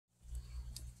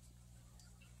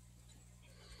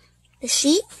The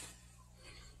sheep?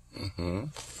 Mm-hmm.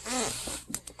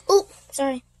 Oh,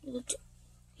 sorry.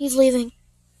 He's leaving.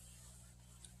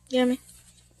 You hear me?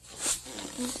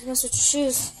 He's gonna switch his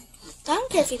shoes. I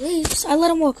don't care if he leaves. I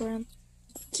let him walk around.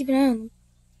 Keep an eye on him.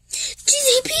 Jeez,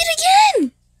 he peed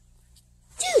again!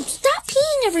 Dude, stop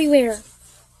peeing everywhere.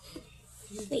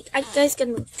 Wait, guys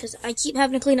gotta move, because I keep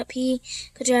having to clean up pee,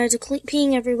 because you guys are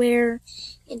peeing everywhere.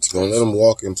 Don't let him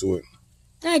walk into it.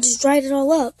 I just dried it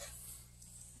all up.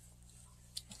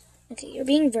 Okay, you're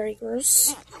being very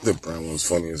gross. The brown one's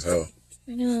funny as hell.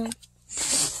 I know.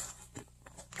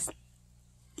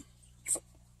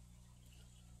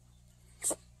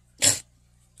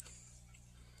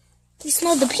 He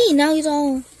smelled the pee, now he's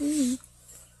all... You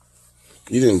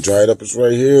didn't dry it up, it's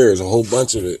right here. There's a whole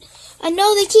bunch of it. I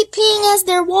know, they keep peeing as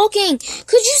they're walking.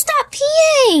 Could you stop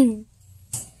peeing?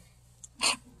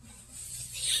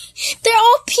 They're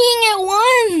all peeing at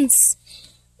once.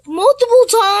 Multiple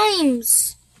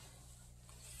times.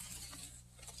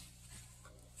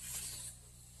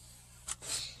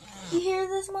 You hear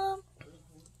this, Mom?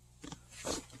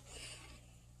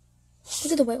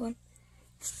 Look at the white one.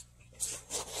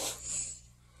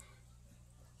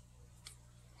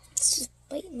 It's just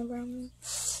biting the brown one.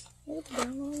 Look at the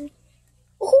brown one.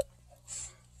 Oh!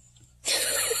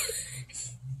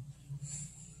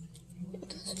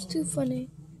 This is too funny.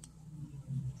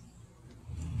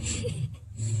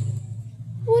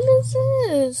 What is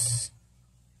this?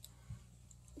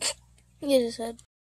 Look at his head.